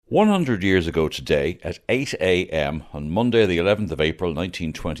100 years ago today, at 8 a.m. on Monday, the 11th of April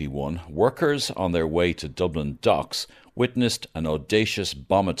 1921, workers on their way to Dublin docks witnessed an audacious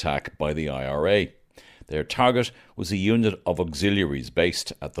bomb attack by the IRA. Their target was a unit of auxiliaries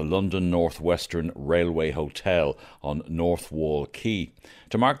based at the London North Western Railway Hotel on North Wall Quay.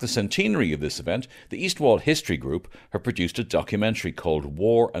 To mark the centenary of this event, the East Wall History Group have produced a documentary called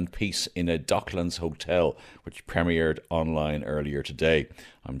War and Peace in a Docklands Hotel, which premiered online earlier today.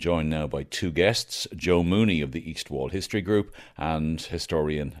 I'm joined now by two guests, Joe Mooney of the East Wall History Group and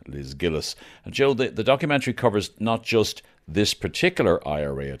historian Liz Gillis. And Joe, the documentary covers not just this particular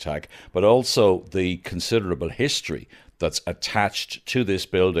IRA attack, but also the considerable history that's attached to this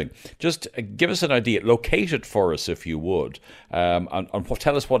building. Just give us an idea, locate it for us if you would, and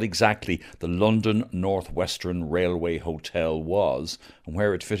tell us what exactly the London North Western Railway Hotel was and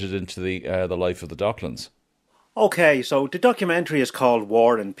where it fitted into the life of the Docklands. Okay, so the documentary is called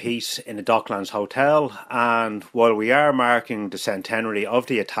War and Peace in the Docklands Hotel, and while we are marking the centenary of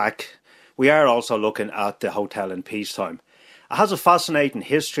the attack, we are also looking at the hotel in peacetime. It has a fascinating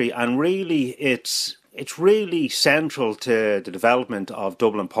history, and really it's really central to the development of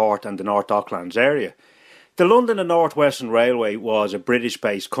Dublin Port and the North Docklands area. The London and North Western Railway was a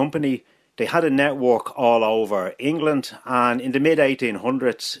British-based company. They had a network all over England, and in the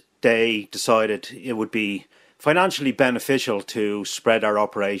mid-1800s they decided it would be financially beneficial to spread our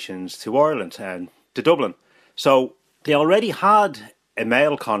operations to Ireland and to Dublin. So they already had a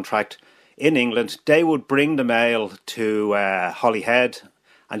mail contract in England. They would bring the mail to Holyhead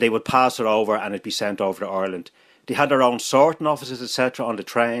and they would pass it over and it'd be sent over to Ireland. They had their own sorting offices, etc. on the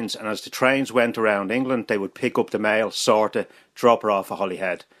trains, and as the trains went around England, they would pick up the mail, sort it, drop it off at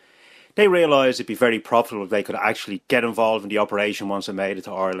Holyhead. They realised it'd be very profitable if they could actually get involved in the operation once it made it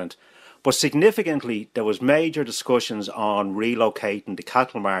to Ireland. But significantly, there was major discussions on relocating the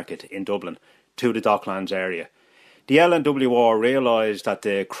cattle market in Dublin to the Docklands area. The LNWR realised that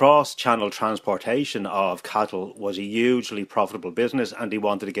the cross-channel transportation of cattle was a hugely profitable business and they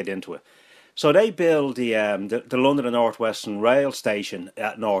wanted to get into it. So they built the London and North Western Rail Station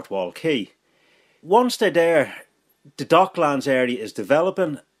at North Wall Quay. Once they're there, the Docklands area is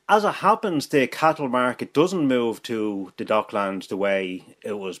developing. As it happens, the cattle market doesn't move to the Docklands the way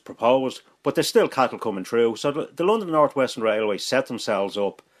it was proposed, but there's still cattle coming through. So the London and North Western Railway set themselves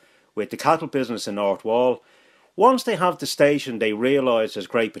up with the cattle business in North Wall. Once they have the station, they realise there's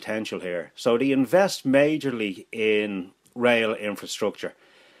great potential here. So they invest majorly in rail infrastructure.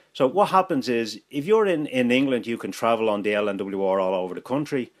 So what happens is, if you're in England, you can travel on the LNWR all over the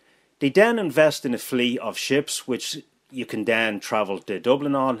country. They then invest in a fleet of ships, which you can then travel to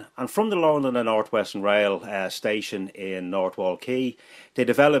Dublin on. And from the London and North Western Rail station in North Wall Quay, they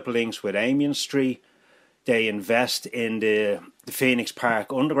develop links with Amiens Street. They invest in the Phoenix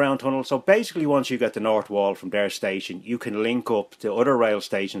Park Underground Tunnel. So basically, once you get the North Wall from their station, you can link up to other rail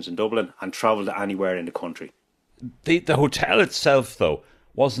stations in Dublin and travel to anywhere in the country. The hotel itself, though,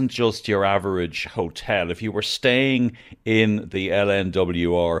 wasn't just your average hotel. If you were staying in the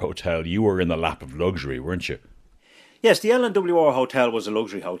LNWR Hotel, you were in the lap of luxury, weren't you? Yes, the LNWR Hotel was a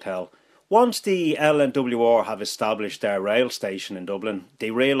luxury hotel. Once the LNWR have established their rail station in Dublin,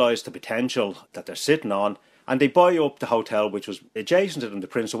 they realise the potential that they're sitting on, and they buy up the hotel which was adjacent to them, the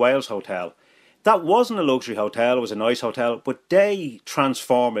Prince of Wales Hotel. That wasn't a luxury hotel, it was a nice hotel, but they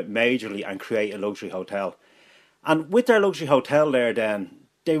transform it majorly and create a luxury hotel. And with their luxury hotel there then,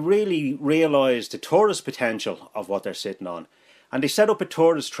 they really realised the tourist potential of what they're sitting on. And they set up a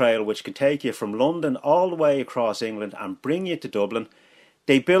tourist trail which can take you from London all the way across England and bring you to Dublin.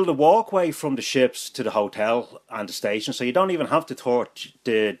 They build a walkway from the ships to the hotel and the station, so you don't even have to touch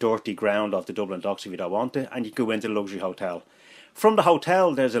the dirty ground of the Dublin docks if you don't want to, and you go into the luxury hotel. From the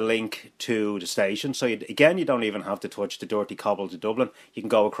hotel, there's a link to the station, so you don't even have to touch the dirty cobbles of Dublin. You can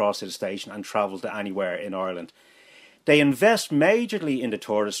go across to the station and travel to anywhere in Ireland. They invest majorly in the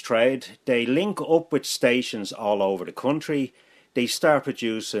tourist trade. They link up with stations all over the country. They start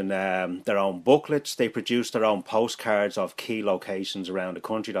producing their own booklets. They produce their own postcards of key locations around the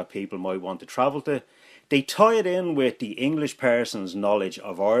country that people might want to travel to. They tie it in with the English person's knowledge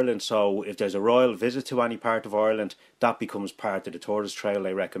of Ireland. So if there's a royal visit to any part of Ireland, that becomes part of the tourist trail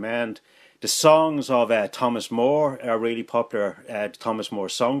they recommend. The songs of Thomas Moore are really popular. The Thomas Moore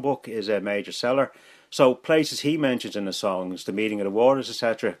songbook is a major seller. So places he mentions in the songs, the Meeting of the Waters,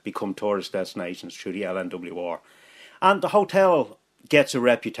 etc., become tourist destinations through the LNWR. And the hotel gets a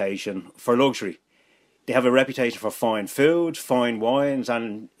reputation for luxury. They have a reputation for fine food, fine wines,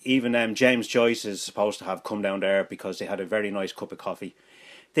 and even James Joyce is supposed to have come down there because they had a very nice cup of coffee.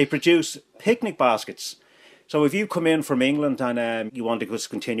 They produce picnic baskets. So if you come in from England and you want to just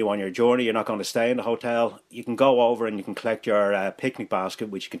continue on your journey, you're not going to stay in the hotel, you can go over and you can collect your picnic basket,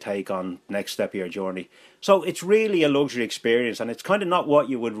 which you can take on the next step of your journey. So it's really a luxury experience, and it's kind of not what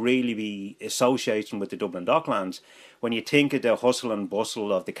you would really be associating with the Dublin Docklands. When you think of the hustle and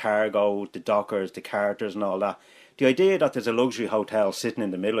bustle of the cargo, the dockers, the carters and all that, the idea that there's a luxury hotel sitting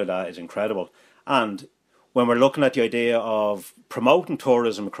in the middle of that is incredible. And when we're looking at the idea of promoting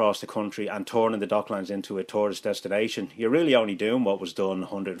tourism across the country and turning the Docklands into a tourist destination, you're really only doing what was done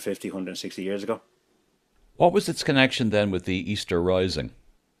 150, 160 years ago. What was its connection then with the Easter Rising?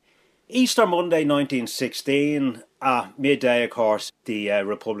 Easter Monday 1916, at midday, of course, the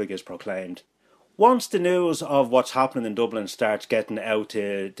Republic is proclaimed. Once the news of what's happening in Dublin starts getting out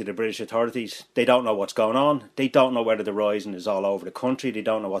to the British authorities, they don't know what's going on. They don't know whether the rising is all over the country. They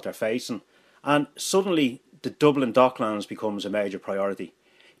don't know what they're facing. And suddenly, the Dublin Docklands becomes a major priority.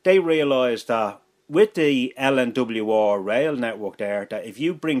 They realise that with the LNWR rail network there, that if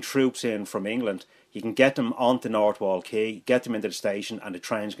you bring troops in from England, you can get them onto North Wall Quay, get them into the station, and the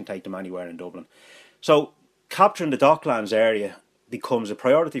trains can take them anywhere in Dublin. So capturing the Docklands area becomes a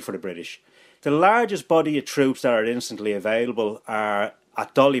priority for the British. The largest body of troops that are instantly available are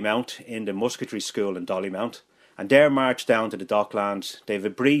at Dollymount in the musketry school in Dollymount. And they're marched down to the Docklands. They have a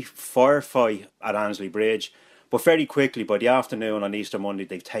brief firefight at Annesley Bridge, but very quickly, by the afternoon on Easter Monday,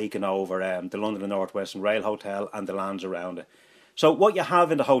 they've taken over the London and North Western Rail Hotel and the lands around it. So what you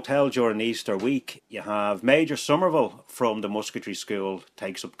have in the hotel during Easter week, you have Major Somerville from the musketry school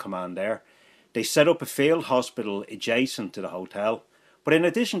takes up command there. They set up a field hospital adjacent to the hotel. But in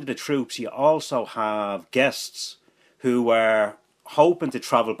addition to the troops, you also have guests who were hoping to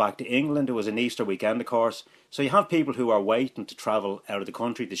travel back to England. It was an Easter weekend, of course. So you have people who are waiting to travel out of the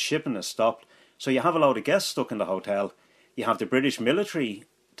country. The shipping has stopped. So you have a load of guests stuck in the hotel. You have the British military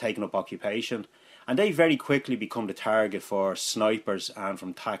taking up occupation. And they very quickly become the target for snipers and from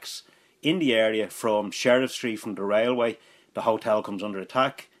attacks in the area from Sheriff Street, from the railway. The hotel comes under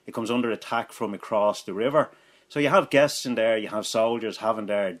attack. It comes under attack from across the river. So you have guests in there, you have soldiers having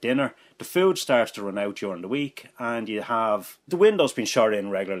their dinner. The food starts to run out during the week, and you have the windows being shot in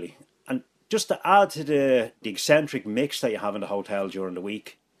regularly. And just to add to the eccentric mix that you have in the hotel during the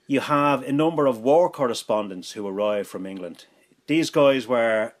week, you have a number of war correspondents who arrive from England. These guys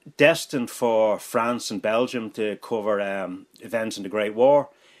were destined for France and Belgium to cover events in the Great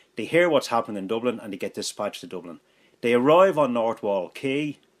War. They hear what's happening in Dublin and they get dispatched to Dublin. They arrive on North Wall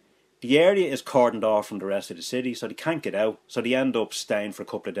Quay. The area is cordoned off from the rest of the city, so they can't get out. So they end up staying for a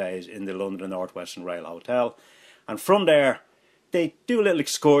couple of days in the London and North Western Rail Hotel. And from there, they do little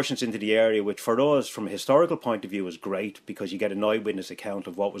excursions into the area, which for us, from a historical point of view, is great because you get an eyewitness account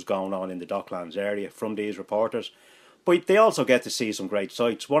of what was going on in the Docklands area from these reporters. But they also get to see some great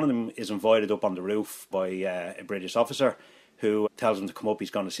sights. One of them is invited up on the roof by a British officer who tells him to come up,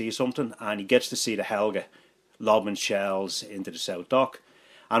 he's going to see something. And he gets to see the Helga lobbing shells into the South Dock.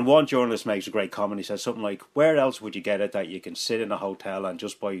 And one journalist makes a great comment. He says something like, where else would you get it that you can sit in a hotel and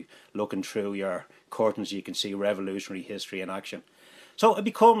just by looking through your curtains you can see revolutionary history in action. So it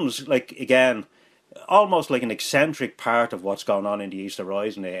becomes, like, again, almost like an eccentric part of what's going on in the Easter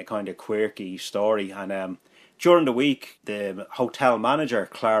Rising, a kind of quirky story. And during the week, the hotel manager,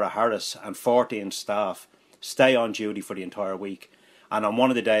 Clara Harris, and 14 staff stay on duty for the entire week. And on one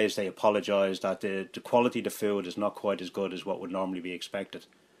of the days, they apologise that the quality of the food is not quite as good as what would normally be expected.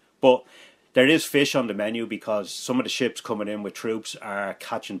 But there is fish on the menu because some of the ships coming in with troops are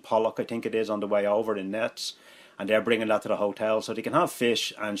catching pollock, I think it is, on the way over in nets. And they're bringing that to the hotel so they can have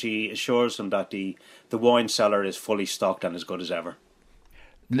fish. And she assures them that the wine cellar is fully stocked and as good as ever.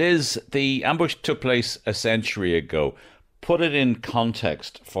 Liz, the ambush took place a century ago. Put it in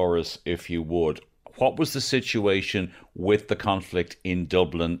context for us, if you would. What was the situation with the conflict in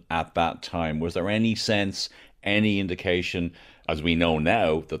Dublin at that time? Was there any sense, any indication, as we know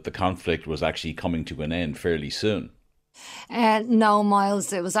now, that the conflict was actually coming to an end fairly soon? No,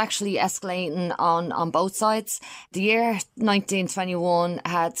 Miles, it was actually escalating on both sides. The year 1921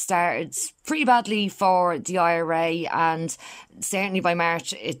 had started pretty badly for the IRA, and certainly by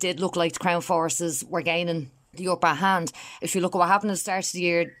March it did look like the Crown forces were gaining the upper hand. If you look at what happened at the start of the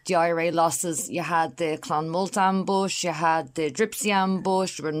year, the IRA losses, you had the Clonmult ambush, you had the Dripsy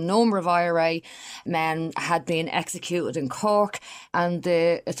ambush, there were a number of IRA men had been executed in Cork, and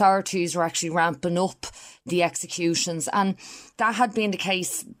the authorities were actually ramping up the executions. And That had been the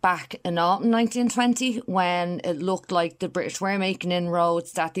case back in autumn 1920 when it looked like the British were making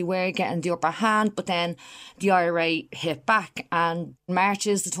inroads, that they were getting the upper hand, but then the IRA hit back, and March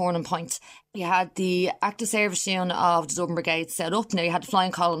is the turning point. You had the active service unit of the Dublin Brigade set up. Now, you had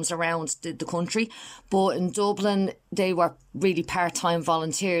flying columns around the country, but in Dublin they were really part-time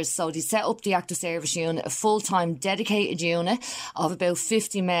volunteers. So they set up the active service unit, a full-time dedicated unit of about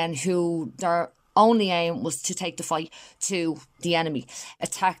 50 men who their only aim was to take the fight to the enemy,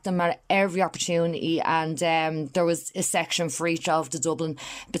 attack them at every opportunity, and there was a section for each of the Dublin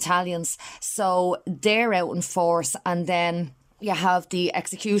battalions. So they're out in force, and then you have the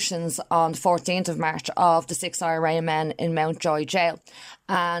executions on the 14th of March of the 6 IRA men in Mountjoy jail.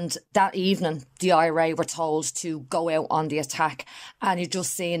 And that evening, the IRA were told to go out on the attack. And you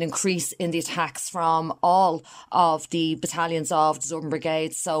just see an increase in the attacks from all of the battalions of the Dublin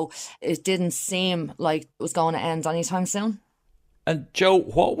Brigade. So it didn't seem like it was going to end anytime soon. And Joe,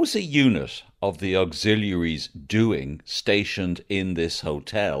 what was a unit of the auxiliaries doing stationed in this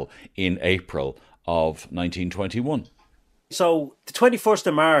hotel in April of 1921? So, the 21st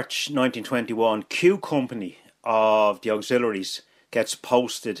of March 1921, Q Company of the auxiliaries gets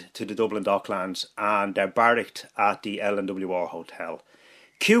posted to the Dublin Docklands, and they're barracked at the LNWR Hotel.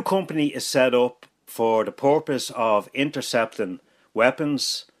 Q Company is set up for the purpose of intercepting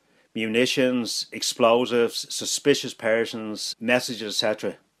weapons, munitions, explosives, suspicious persons, messages,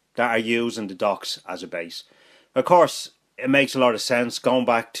 etc. that are used in the docks as a base. Of course, it makes a lot of sense going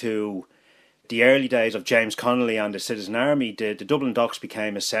back to the early days of James Connolly and the Citizen Army. The Dublin docks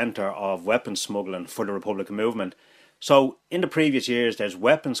became a centre of weapons smuggling for the Republican movement. So in the previous years, there's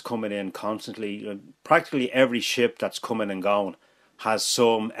weapons coming in constantly. Practically every ship that's coming and going has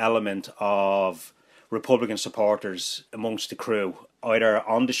some element of Republican supporters amongst the crew, either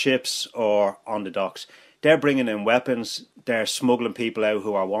on the ships or on the docks. They're bringing in weapons, they're smuggling people out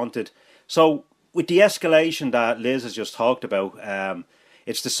who are wanted. So with the escalation that Liz has just talked about,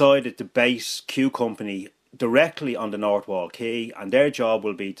 it's decided to base Q Company directly on the North Wall Quay, and their job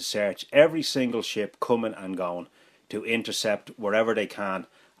will be to search every single ship coming and going to intercept wherever they can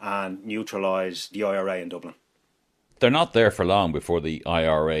and neutralise the IRA in Dublin. They're not there for long before the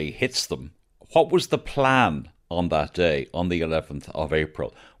IRA hits them. What was the plan on that day, on the 11th of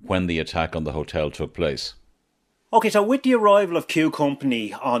April, when the attack on the hotel took place? Okay, so with the arrival of Q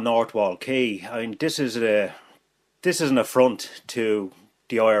Company on North Wall Quay, I mean, this is an affront to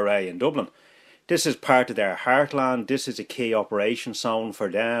the IRA in Dublin. This is part of their heartland. This is a key operation zone for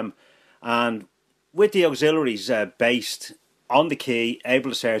them. And with the auxiliaries based on the quay, able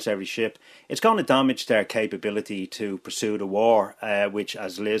to search every ship, it's going to damage their capability to pursue the war, which,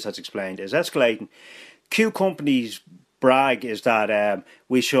 as Liz has explained, is escalating. Q Company's brag is that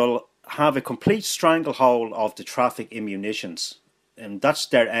we shall have a complete stranglehold of the traffic in munitions. And that's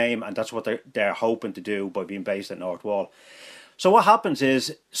their aim, and that's what they're hoping to do by being based at North Wall. So what happens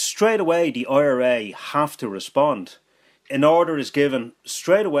is, straight away, the IRA have to respond. An order is given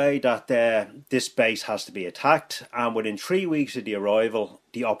straight away that this base has to be attacked, and within 3 weeks of the arrival,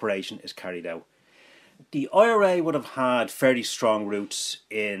 the operation is carried out. The IRA would have had very strong roots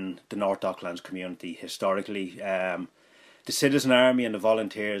in the North Docklands community historically. The Citizen Army and the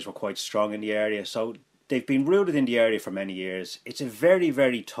volunteers were quite strong in the area, so they've been rooted in the area for many years. It's a very,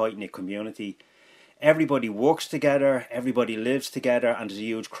 very tight-knit community. Everybody works together, everybody lives together, and there's a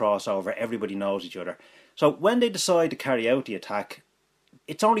huge crossover. Everybody knows each other. So when they decide to carry out the attack,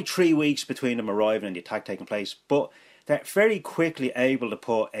 it's only 3 weeks between them arriving and the attack taking place, but they're very quickly able to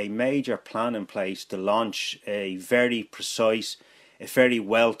put a major plan in place to launch a very precise, a very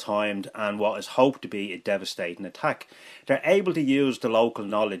well-timed, and what is hoped to be a devastating attack. They're able to use the local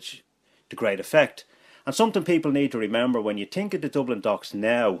knowledge to great effect. And something people need to remember when you think of the Dublin docks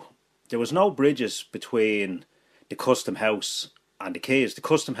now, there was no bridges between the Custom House and the quays. The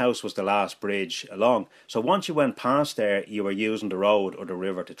Custom House was the last bridge along. So once you went past there, you were using the road or the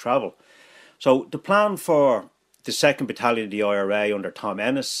river to travel. So the plan for the 2nd Battalion of the IRA under Tom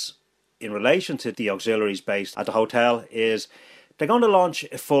Ennis in relation to the auxiliaries based at the hotel is they're going to launch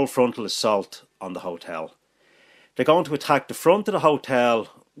a full frontal assault on the hotel. They're going to attack the front of the hotel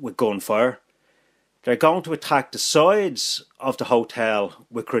with gunfire. They're going to attack the sides of the hotel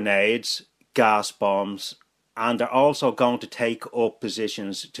with grenades, gas bombs, and they're also going to take up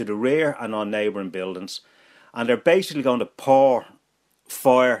positions to the rear and on neighbouring buildings. And they're basically going to pour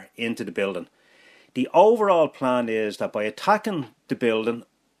fire into the building. The overall plan is that by attacking the building,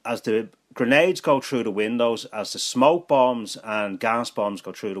 as the grenades go through the windows, as the smoke bombs and gas bombs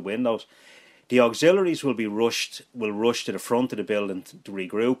go through the windows, The auxiliaries will rush to the front of the building to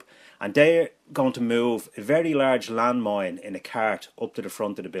regroup, and they're going to move a very large landmine in a cart up to the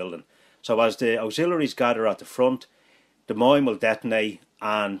front of the building. So as the auxiliaries gather at the front, the mine will detonate,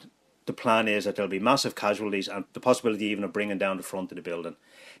 and the plan is that there'll be massive casualties and the possibility even of bringing down the front of the building.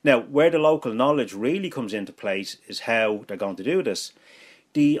 Now, where the local knowledge really comes into place is how they're going to do this.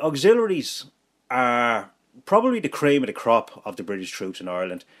 The auxiliaries are probably the cream of the crop of the British troops in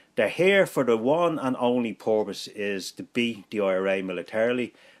Ireland. They're here for the one and only purpose is to beat the IRA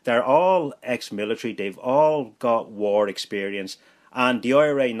militarily. They're all ex-military, they've all got war experience, and the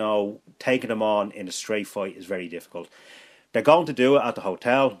IRA know taking them on in a straight fight is very difficult. They're going to do it at the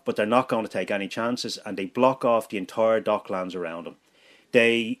hotel, but they're not going to take any chances, and they block off the entire docklands around them.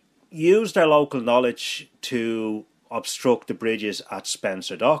 They use their local knowledge to obstruct the bridges at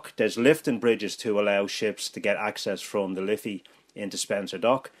Spencer Dock. There's lifting bridges to allow ships to get access from the Liffey into Spencer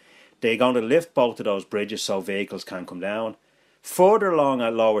Dock. They're going to lift both of those bridges so vehicles can come down. Further along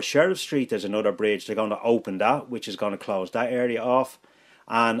at Lower Sheriff Street, there's another bridge. They're going to open that, which is going to close that area off.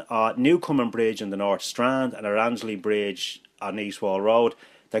 And at Newcomen Bridge in the North Strand and at Ransley Bridge on East Wall Road,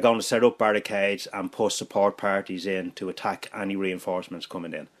 they're going to set up barricades and put support parties in to attack any reinforcements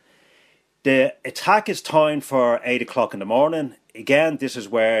coming in. The attack is timed for 8 o'clock in the morning. Again, this is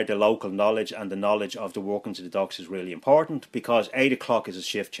where the local knowledge and the knowledge of the workings of the docks is really important, because 8 o'clock is a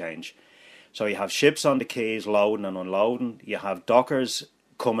shift change. So you have ships on the quays loading and unloading. You have dockers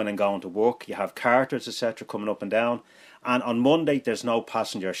coming and going to work. You have carters, etc. coming up and down. And on Monday, there's no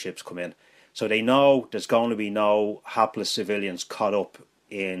passenger ships come in. So they know there's going to be no hapless civilians caught up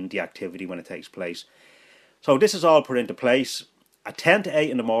in the activity when it takes place. So this is all put into place. At 10 to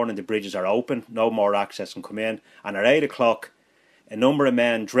 8 in the morning, the bridges are open. No more access can come in. And at 8 o'clock, a number of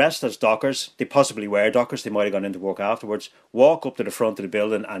men dressed as dockers, they possibly were dockers, they might have gone into work afterwards, walk up to the front of the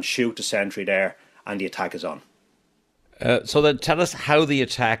building and shoot the sentry there, and the attack is on. So then tell us how the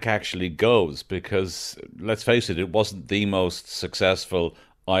attack actually goes, because let's face it, it wasn't the most successful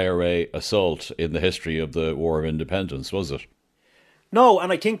IRA assault in the history of the War of Independence, was it? No,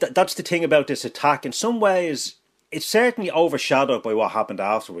 and I think that's the thing about this attack. In some ways, it's certainly overshadowed by what happened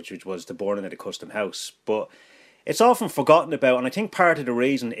afterwards, which was the burning of the Custom House. But it's often forgotten about, and I think part of the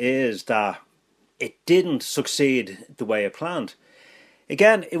reason is that it didn't succeed the way it planned.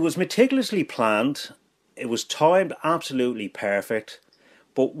 Again, it was meticulously planned. It was timed absolutely perfect.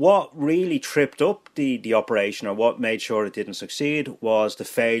 But what really tripped up the operation, or what made sure it didn't succeed, was the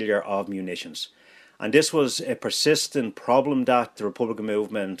failure of munitions. And this was a persistent problem that the Republican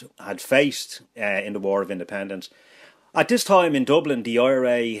movement had faced in the War of Independence. At this time in Dublin, the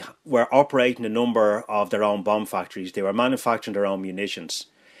IRA were operating a number of their own bomb factories. They were manufacturing their own munitions.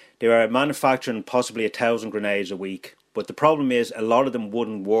 They were manufacturing possibly 1,000 grenades a week. But the problem is a lot of them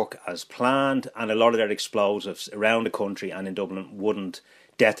wouldn't work as planned, and a lot of their explosives around the country and in Dublin wouldn't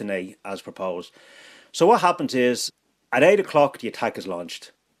detonate as proposed. So what happens is, at 8 o'clock the attack is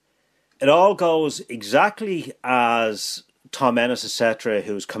launched. It all goes exactly as Tom Ennis, etc.,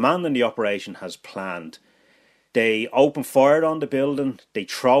 who's commanding the operation, has planned. They open fire on the building, they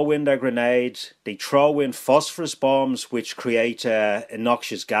throw in their grenades, they throw in phosphorus bombs, which create a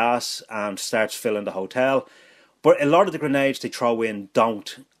noxious gas and starts filling the hotel. But a lot of the grenades they throw in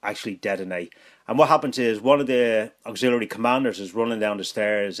don't actually detonate. And what happens is one of the auxiliary commanders is running down the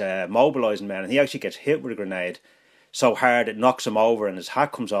stairs, mobilising men, and he actually gets hit with a grenade so hard it knocks him over and his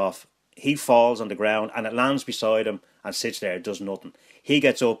hat comes off. He falls on the ground and it lands beside him and sits there, does nothing. He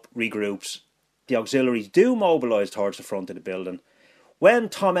gets up, regroups. The auxiliaries do mobilise towards the front of the building. When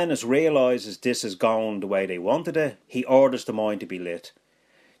Tom Ennis realises this is going the way they wanted it, he orders the mine to be lit.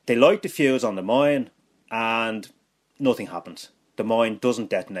 They light the fuse on the mine and nothing happens. The mine doesn't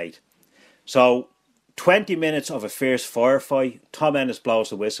detonate. So 20 minutes of a fierce firefight, Tom Ennis blows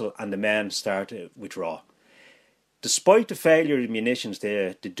the whistle and the men start to withdraw. Despite the failure of the munitions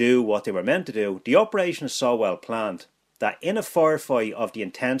to do what they were meant to do, the operation is so well planned that in a firefight of the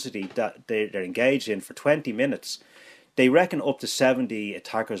intensity that they're engaged in for 20 minutes, they reckon up to 70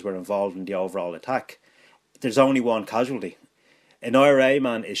 attackers were involved in the overall attack. There's only one casualty. An IRA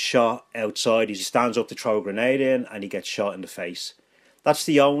man is shot outside. He stands up to throw a grenade in and he gets shot in the face. That's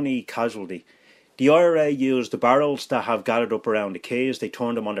the only casualty. The IRA use the barrels that have gathered up around the quays. They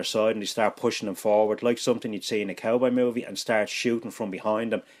turn them on their side and they start pushing them forward like something you'd see in a cowboy movie, and start shooting from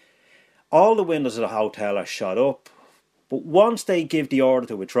behind them. All the windows of the hotel are shot up, but once they give the order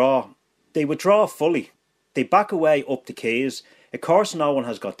to withdraw, they withdraw fully. They back away up the quays. Of course no one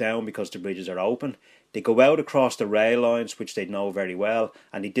has got down because the bridges are open. They go out across the rail lines, which they know very well,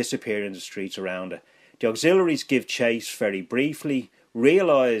 and they disappear in the streets around it. The auxiliaries give chase very briefly,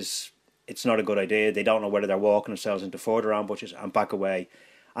 realise it's not a good idea. They don't know whether they're walking themselves into further ambushes and back away.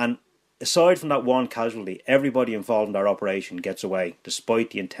 And aside from that one casualty, everybody involved in their operation gets away,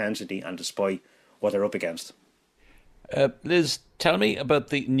 despite the intensity and despite what they're up against. Liz, tell me about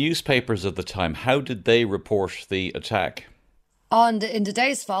the newspapers of the time. How did they report the attack? In the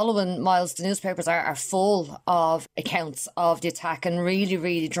days following, Miles, the newspapers are full of accounts of the attack, and really,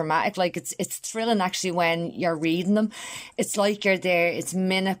 really dramatic. Like, it's thrilling actually when you're reading them. It's like you're there. It's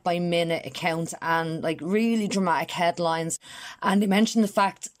minute by minute account and like really dramatic headlines. And they mentioned the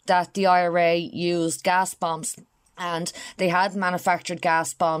fact that the IRA used gas bombs. And they had manufactured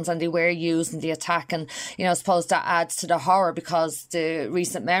gas bombs and they were used in the attack. And, I suppose that adds to the horror because the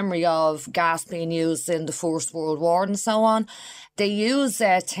recent memory of gas being used in the First World War and so on. They use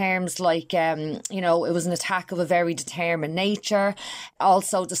terms like, it was an attack of a very determined nature.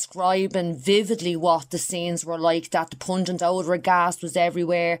 Also describing vividly what the scenes were like, that the pungent odour of gas was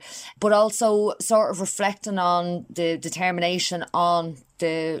everywhere. But also sort of reflecting on the determination on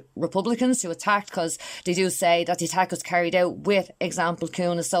the Republicans who attacked, because they do say that the attack was carried out with example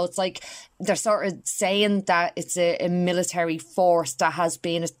coolness. So it's like they're sort of saying that it's a military force that has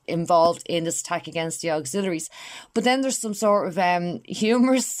been involved in this attack against the auxiliaries. But then there's some sort of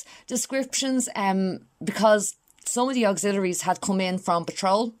humorous descriptions because some of the auxiliaries had come in from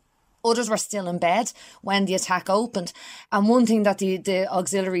patrol. Others were still in bed when the attack opened. And one thing that the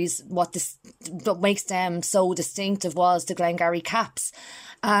auxiliaries, what makes them so distinctive was the Glengarry caps.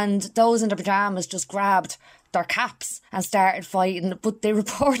 And those in their pyjamas just grabbed their caps and started fighting. But they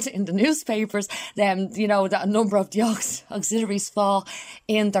reported in the newspapers that a number of the auxiliaries fall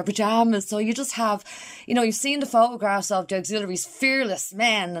in their pyjamas. So you just have, you've seen the photographs of the auxiliaries, fearless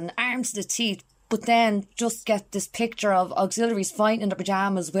men and armed to the teeth. But then just get this picture of auxiliaries fighting in their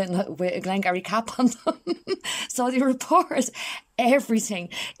pyjamas with a Glengarry cap on them. So they report everything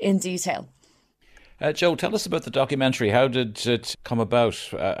in detail. Joe, tell us about the documentary. How did it come about?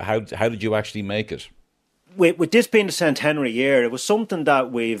 How did you actually make it? With this being the centenary year, it was something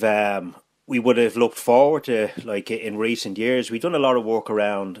that we would have looked forward to, like in recent years. We've done a lot of work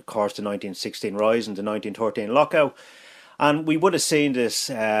around, of course, the 1916 Rising, the 1913 lockout. And we would have seen this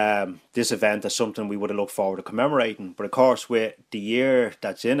event as something we would have looked forward to commemorating. But of course, with the year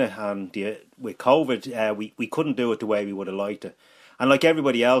that's in it and with COVID, we couldn't do it the way we would have liked it. And like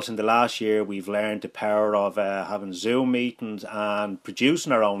everybody else in the last year, we've learned the power of having Zoom meetings and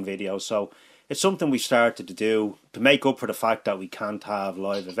producing our own videos. So it's something we started to do to make up for the fact that we can't have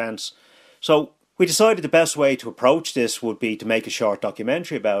live events. So we decided the best way to approach this would be to make a short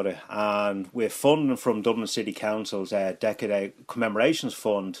documentary about it. And with funding from Dublin City Council's Decade Commemorations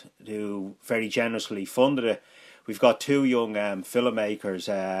Fund, who very generously funded it, we've got two young filmmakers,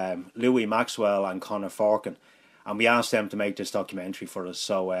 Louis Maxwell and Conor Forkin, and we asked them to make this documentary for us.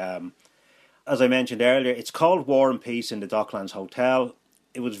 So, as I mentioned earlier, it's called War and Peace in the Docklands Hotel.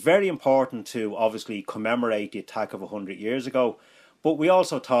 It was very important to obviously commemorate the attack of 100 years ago, but we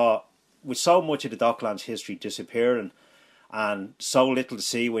also thought, with so much of the Docklands history disappearing and so little to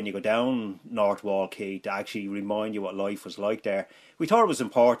see when you go down North Wall Quay to actually remind you what life was like there, we thought it was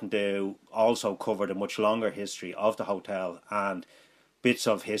important to also cover the much longer history of the hotel and bits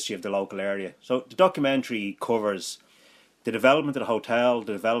of history of the local area. So the documentary covers the development of the hotel,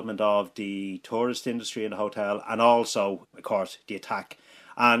 the development of the tourist industry in the hotel, and also, of course, the attack.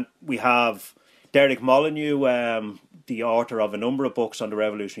 And we have Derek Molyneux, the author of a number of books on the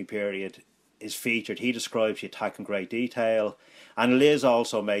revolutionary period, is featured. He describes the attack in great detail. And Liz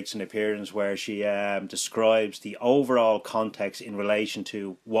also makes an appearance where she describes the overall context in relation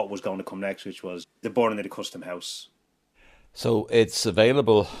to what was going to come next, which was the burning of the Custom House. So it's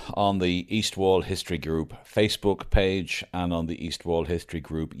available on the East Wall History Group Facebook page and on the East Wall History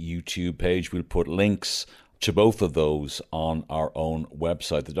Group YouTube page. We'll put links to both of those on our own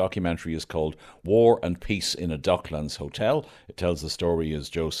website. The documentary is called War and Peace in a Docklands Hotel. It tells the story, as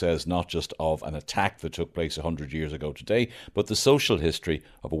Joe says, not just of an attack that took place 100 years ago today, but the social history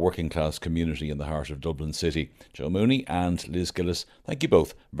of a working class community in the heart of Dublin City. Joe Mooney and Liz Gillis, thank you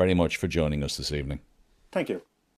both very much for joining us this evening. Thank you.